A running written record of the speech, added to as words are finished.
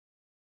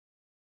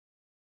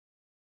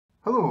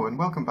Hello and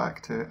welcome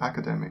back to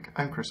Academic.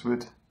 I'm Chris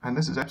Wood and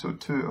this is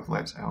episode 2 of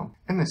Let's Elm.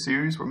 In this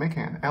series we're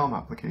making an Elm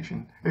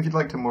application. If you'd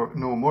like to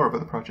know more about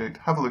the project,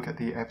 have a look at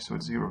the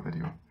episode 0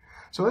 video.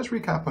 So let's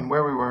recap on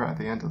where we were at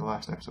the end of the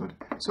last episode.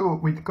 So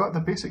we've got the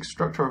basic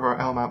structure of our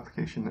Elm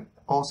application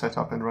all set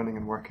up and running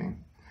and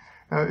working.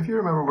 Now if you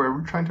remember,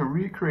 we're trying to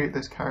recreate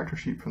this character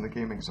sheet from the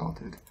game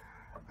Exalted.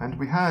 And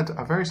we had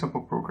a very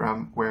simple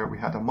program where we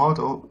had a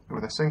model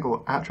with a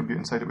single attribute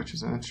inside it, which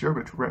is an integer,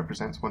 which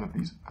represents one of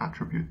these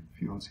attribute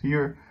fields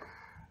here.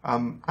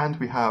 And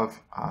we have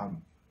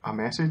a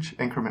message,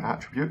 increment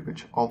attribute,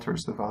 which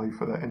alters the value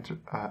for that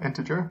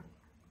integer.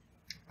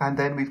 And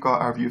then we've got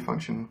our view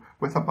function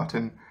with a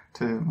button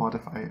to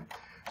modify it.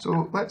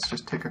 So let's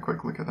just take a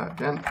quick look at that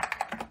again.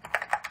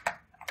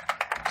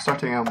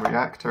 Starting Elm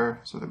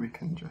Reactor so that we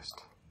can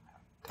just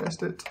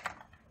test it.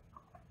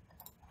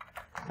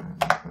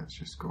 And let's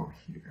just go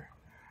here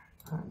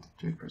and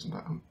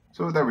jadeprison.com.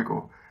 So there we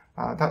go.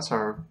 That's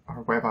our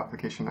web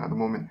application at the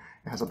moment.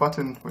 It has a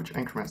button which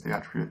increments the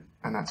attribute,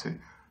 and that's it.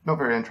 Not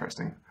very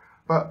interesting.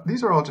 But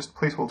these are all just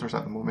placeholders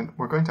at the moment.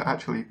 We're going to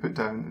actually put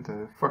down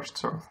the first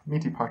sort of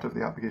meaty part of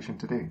the application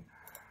today.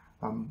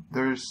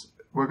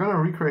 We're going to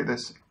recreate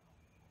this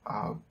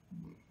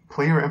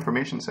player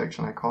information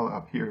section, I call it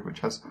up here, which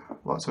has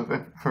lots of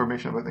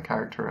information about the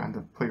character and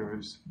the player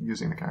who's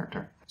using the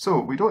character. So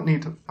we don't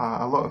need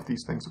a lot of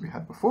these things that we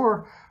had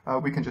before.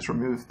 We can just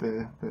remove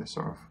the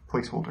sort of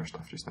placeholder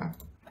stuff just now.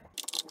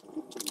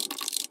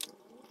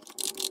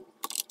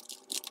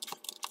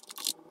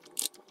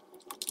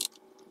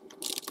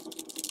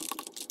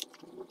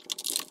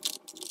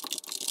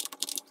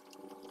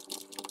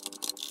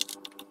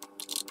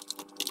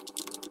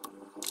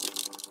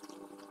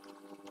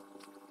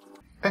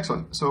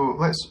 Excellent, so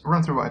let's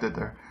run through what I did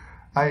there.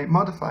 I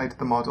modified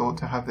the model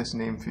to have this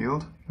name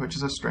field, which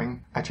is a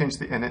string. I changed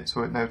the init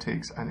so it now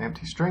takes an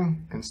empty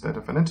string instead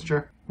of an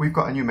integer. We've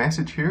got a new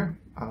message here.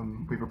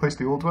 We've replaced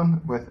the old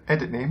one with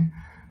edit name,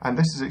 and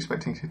this is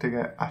expecting to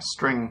get a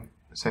string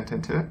sent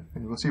into it,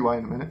 and we'll see why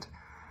in a minute.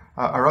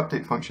 Our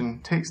update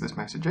function takes this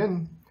message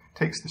in,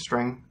 takes the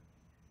string,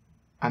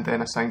 and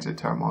then assigns it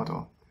to our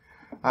model.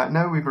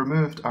 Now we've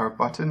removed our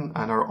button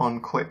and our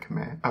onClick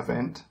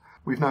event.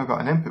 We've now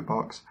got an input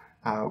box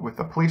with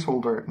a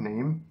placeholder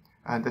name,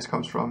 and this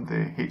comes from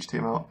the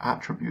HTML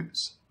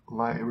attributes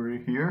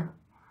library here.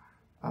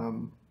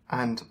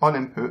 And on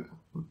input,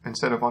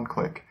 instead of on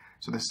click,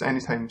 so this is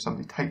anytime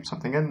somebody types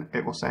something in,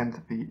 it will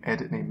send the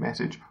edit name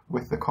message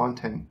with the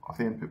content of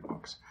the input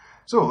box.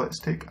 So let's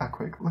take a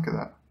quick look at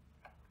that.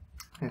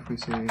 If we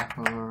say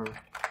Harmonious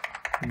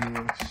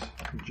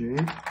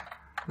Jade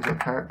is our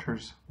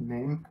character's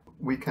name,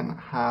 we can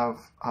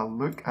have a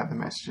look at the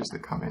messages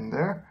that come in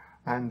there.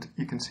 And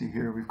you can see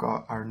here we've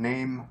got our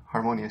name,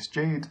 Harmonious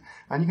Jade,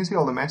 and you can see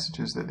all the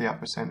messages that the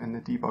app has sent in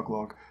the debug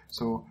log.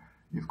 So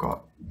you've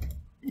got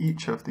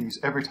each of these,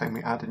 every time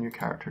we add a new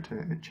character to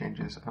it, it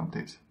changes and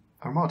updates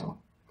our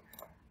model.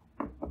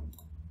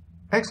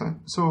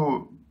 Excellent.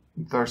 So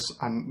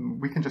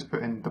we can just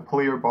put in the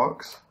player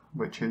box,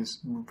 which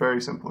is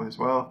very simple as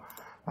well,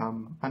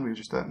 and we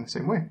just do it in the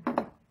same way.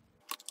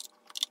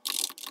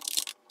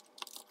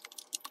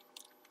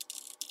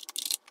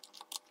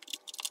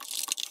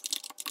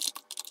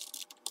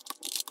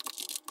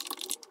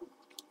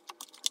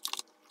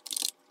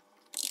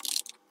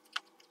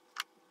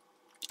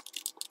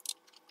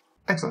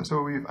 Excellent,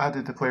 so we've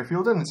added the player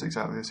field in. It's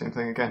exactly the same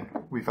thing again.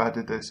 We've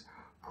added this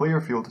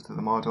player field to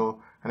the model,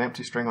 an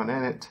empty string on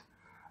init.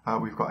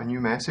 We've got a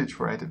new message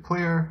for edit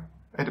player.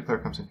 Edit player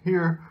comes in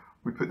here.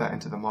 We put that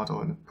into the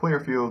model in the player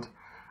field.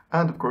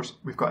 And of course,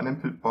 we've got an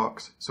input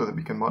box so that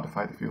we can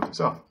modify the field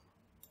itself.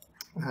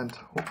 And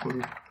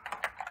hopefully,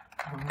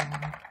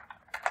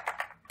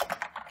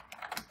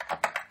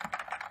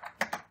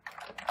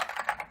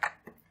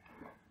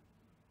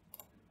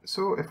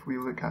 so if we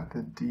look at the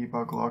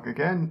debug log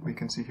again, we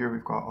can see here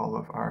we've got all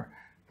of our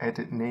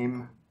edit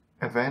name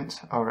events,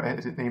 our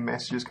edit name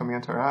messages coming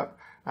into our app,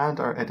 and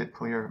our edit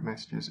player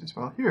messages as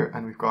well here.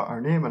 And we've got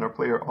our name and our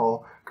player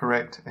all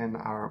correct in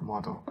our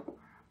model.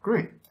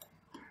 Great.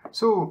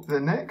 So the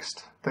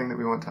next thing that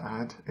we want to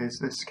add is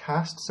this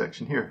cast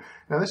section here.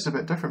 Now this is a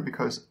bit different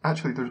because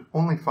actually there's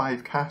only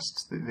 5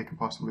 casts that they can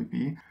possibly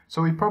be.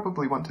 So we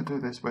probably want to do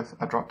this with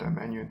a drop-down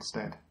menu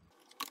instead.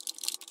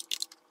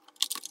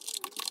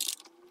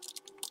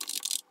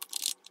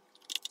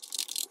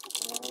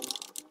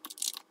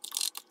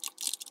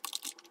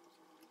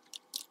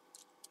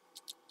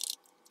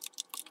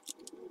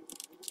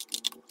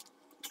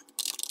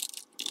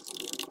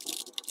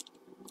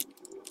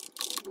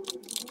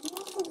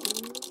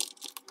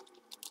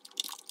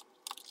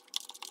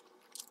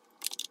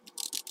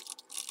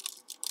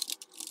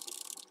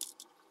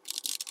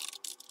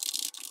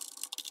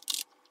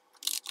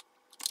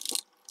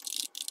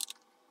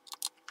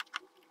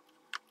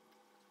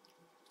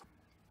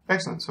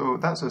 Excellent, so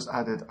that's us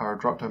added our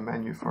drop-down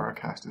menu for our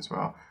cast as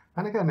well.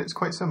 And again, it's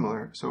quite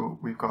similar. So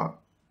we've got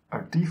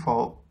our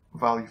default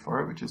value for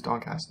it, which is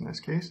Dawncast in this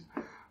case.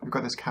 We've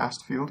got this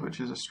cast field, which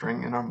is a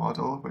string in our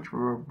model, which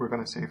we're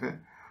going to save it.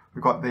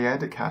 We've got the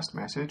edit cast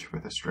message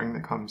with a string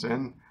that comes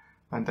in,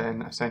 and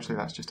then essentially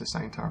that's just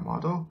assigned to our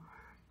model.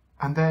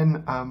 And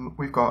then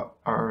we've got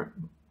our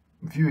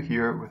view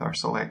here with our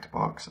select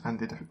box and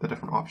the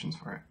different options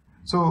for it.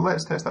 So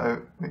let's test that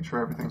out, make sure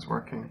everything's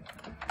working.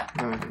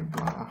 I'm going to do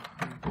blah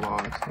and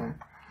blah this time,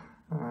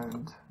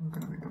 and we're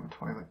going to make them a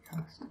twilight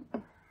cast.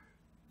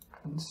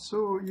 And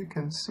so you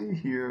can see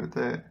here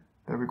that,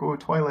 there we go,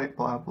 twilight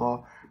blah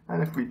blah,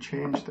 and if we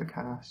change the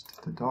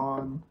cast to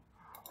dawn,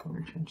 or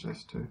we change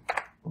this to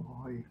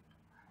boy,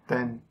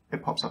 then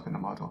it pops up in the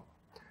model.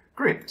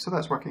 Great, so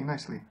that's working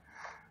nicely.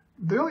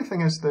 The only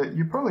thing is that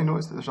you probably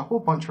noticed that there's a whole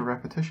bunch of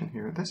repetition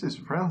here. This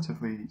is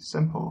relatively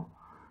simple,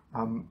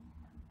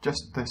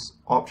 just this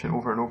option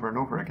over and over and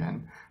over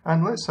again.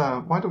 And let's,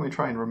 why don't we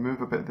try and remove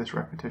a bit of this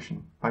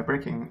repetition by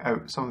breaking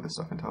out some of this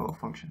stuff into a little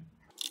function.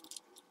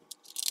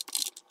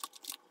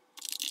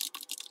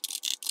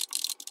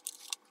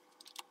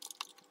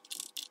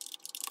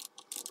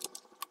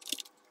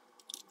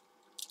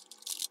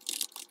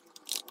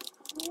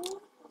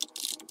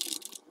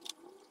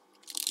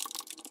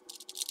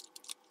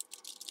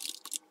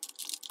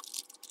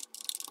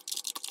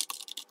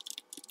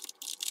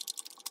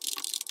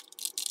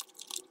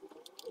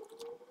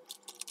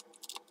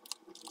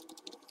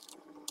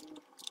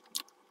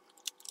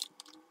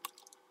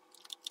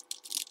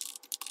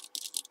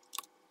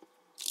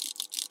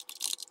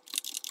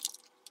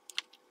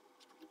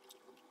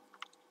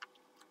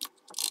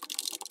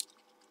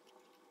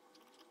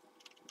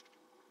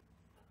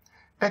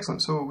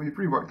 Excellent, so we've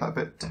reworked that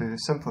bit to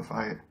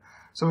simplify it.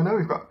 So now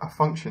we've got a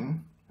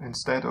function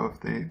instead of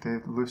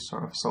the loose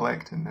sort of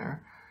select in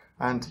there.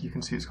 And you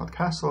can see it's called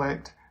cast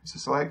select. It's a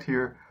select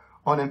here.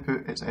 On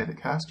input, it's edit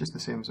cast, just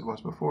the same as it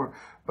was before.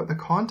 But the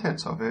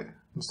contents of it,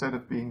 instead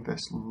of being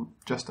this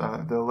just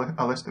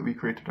a list that we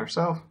created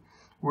ourselves,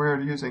 we're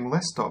using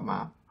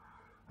list.map.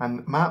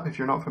 And map, if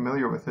you're not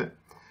familiar with it,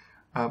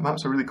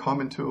 map's a really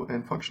common tool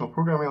in functional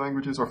programming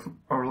languages or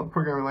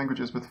programming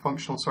languages with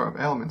functional sort of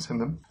elements in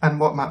them.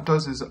 And what map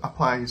does is it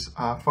applies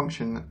a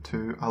function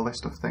to a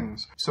list of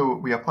things. So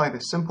we apply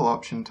this simple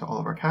option to all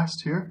of our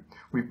casts here.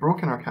 We've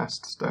broken our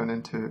casts down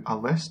into a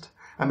list.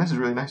 And this is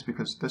really nice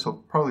because this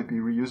will probably be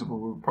reusable.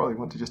 We'll probably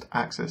want to just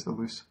access the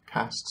loose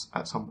casts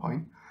at some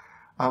point.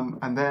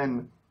 And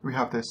then we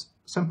have this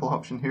simple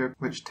option here,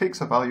 which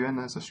takes a value in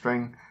as a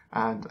string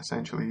and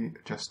essentially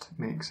just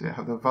makes it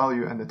have the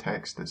value and the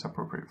text that's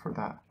appropriate for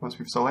that. Once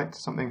we've selected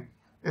something,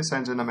 it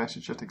sends in a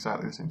message just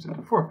exactly the same as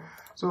before.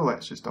 So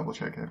let's just double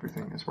check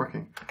everything is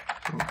working.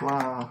 So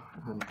blah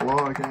and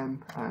blah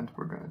again, and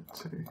we're going to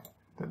say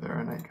that they're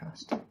a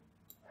nightcast.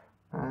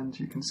 And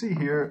you can see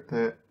here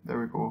that, there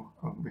we go,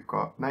 we've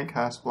got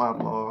nightcast, blah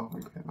blah,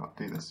 we can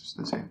update this, it's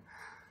the same.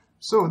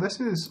 So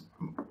this is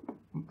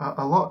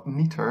a lot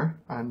neater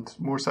and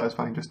more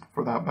satisfying just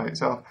for that by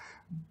itself,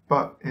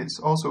 but it's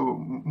also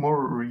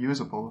more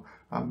reusable.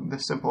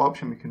 This simple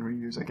option we can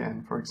reuse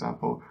again. For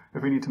example,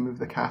 if we need to move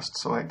the cast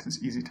select,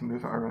 it's easy to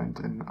move it around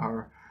in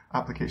our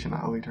application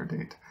at a later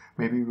date.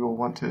 Maybe we'll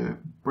want to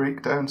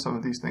break down some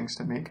of these things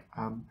to make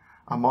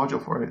a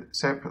module for it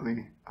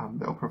separately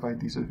that'll provide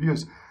these as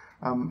views.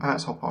 And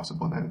that's all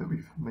possible now that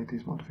we've made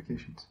these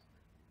modifications.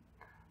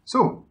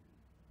 So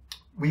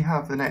we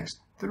have the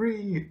next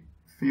 3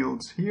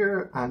 fields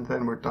here, and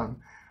then we're done.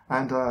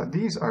 And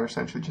these are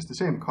essentially just the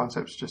same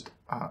concepts, just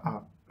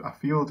a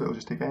field. It'll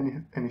just take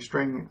any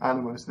string.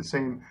 Anima is the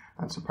same,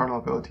 and supernal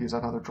ability is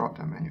another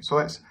drop-down menu. So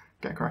let's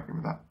get cracking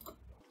with that.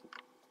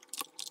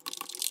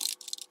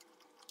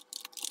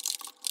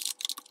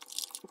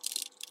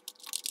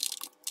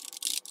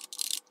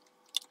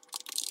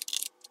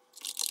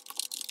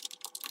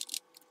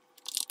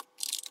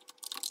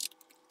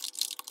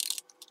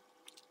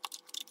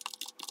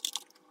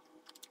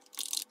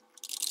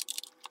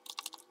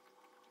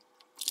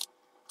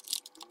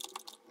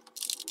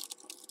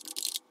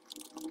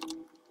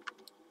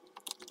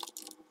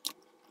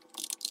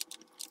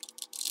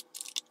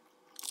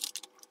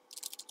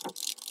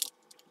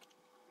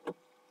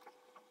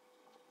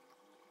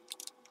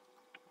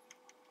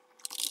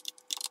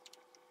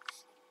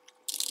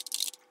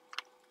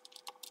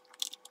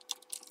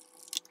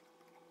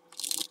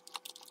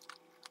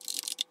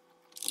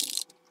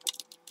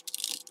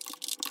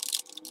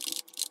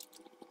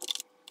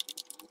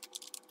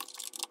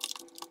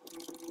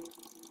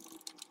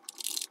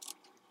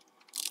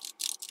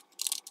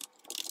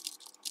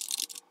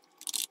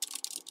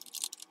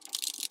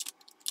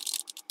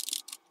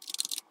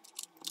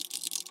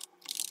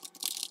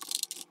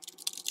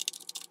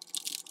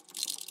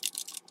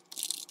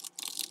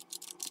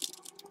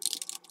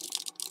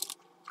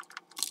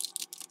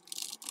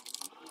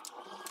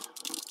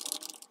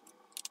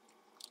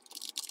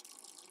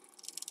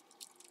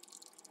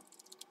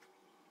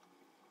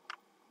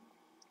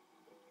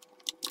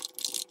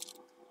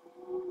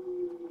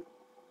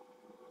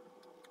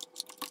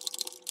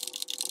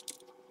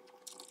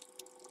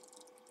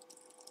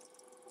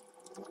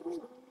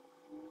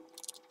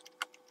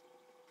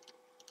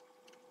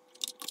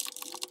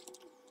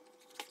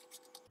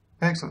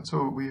 Excellent,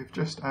 so we've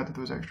just added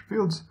those extra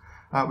fields.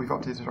 We've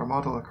updated our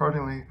model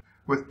accordingly.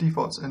 with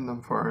defaults in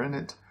them for our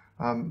init.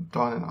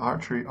 Dawn and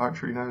Archery.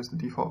 Archery now is the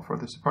default for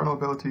the supernal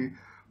ability.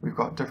 We've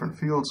got different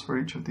fields for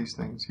each of these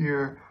things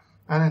here,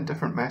 and then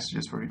different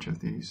messages for each of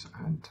these,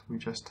 and we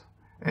just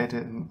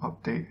edit and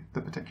update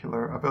the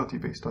particular ability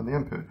based on the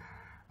input.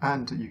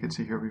 And you can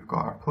see here we've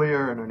got our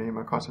player and our name,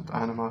 our concept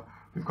anima.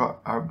 We've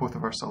got both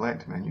of our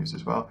select menus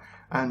as well.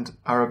 And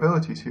our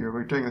abilities here,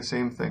 we're doing the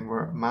same thing.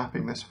 We're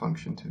mapping this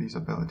function to these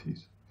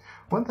abilities.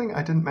 One thing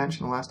I didn't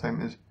mention the last time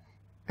is,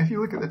 if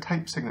you look at the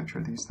type signature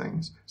of these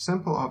things,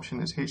 simple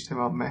option is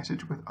HTML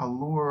message with a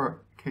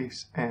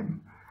lowercase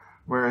m,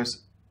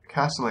 whereas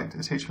cast select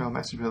is HTML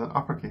message with an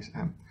uppercase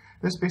m.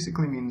 This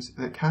basically means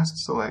that cast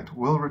select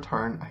will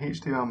return a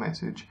HTML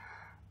message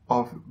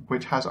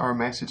which has our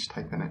message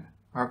type in it,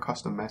 our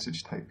custom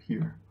message type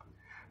here.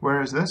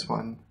 Whereas this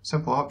one,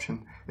 simple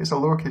option, is a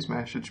lowercase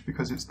message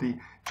because it's the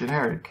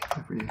generic,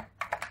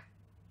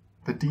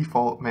 the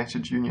default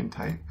message union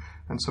type.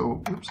 And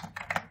so,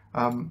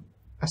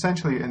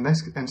 essentially in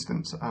this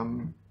instance,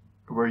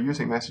 we're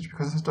using message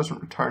because this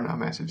doesn't return a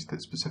message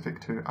that's specific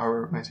to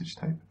our message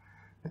type.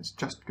 It's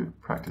just good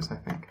practice, I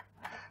think.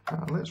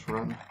 Let's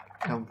run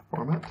Elm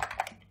format.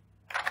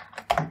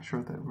 Make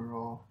sure that we're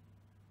all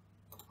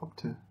up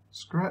to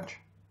scratch.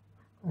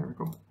 There we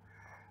go.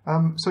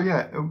 So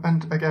yeah,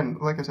 and again,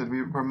 like I said,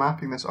 we're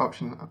mapping this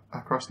option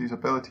across these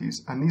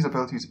abilities, and these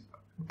abilities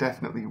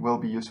definitely will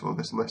be useful,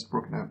 this list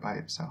broken out by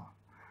itself.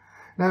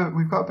 Now,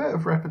 we've got a bit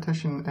of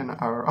repetition in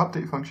our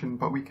update function,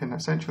 but we can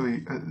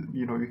essentially,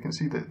 you can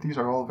see that these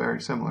are all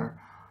very similar.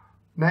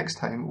 Next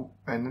time,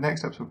 in the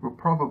next episode, we'll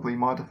probably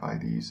modify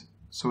these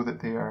so that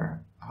they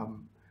are,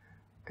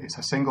 it's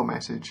a single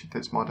message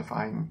that's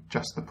modifying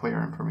just the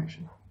player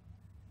information.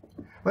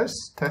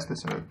 Let's test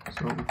this out.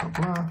 So we've got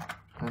blah,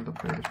 and the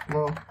player is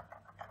blah,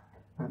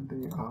 and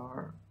they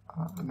are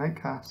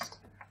Nightcast,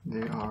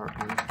 they are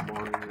a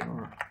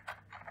warrior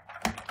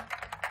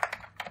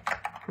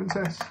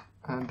princess,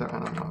 and their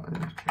anima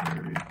is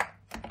Cherry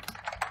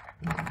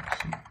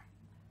Blossom.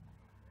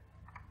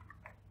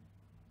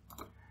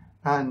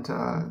 And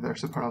their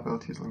supernal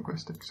ability is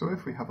linguistic. So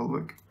if we have a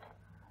look,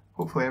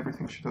 hopefully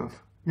everything should have,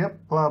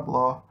 yep, blah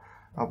blah,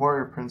 a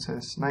warrior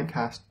princess,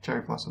 Nightcast,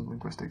 Cherry Blossom,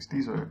 linguistics.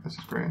 This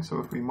is great. So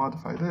if we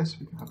modify this,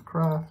 we can have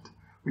craft,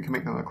 we can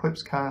make them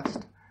Eclipse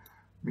cast,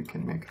 we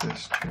can make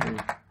this Cherry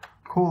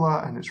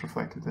Cola, and it's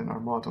reflected in our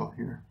model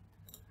here.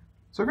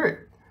 So great.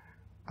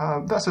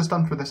 That's us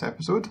done for this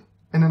episode.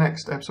 In the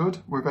next episode,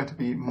 we're going to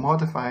be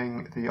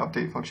modifying the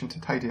update function to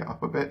tidy it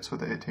up a bit so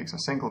that it takes a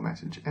single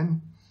message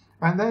in.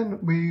 And then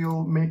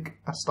we'll make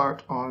a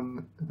start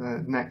on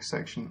the next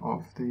section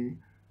of the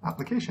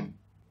application.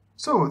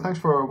 So thanks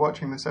for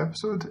watching this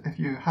episode. If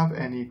you have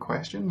any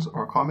questions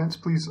or comments,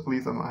 please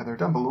leave them either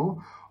down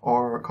below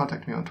or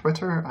contact me on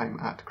Twitter. I'm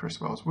at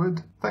Chris Wells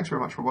Wood. Thanks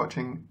very much for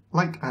watching.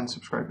 Like and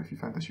subscribe if you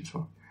found this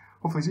useful.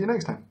 Hopefully see you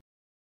next time.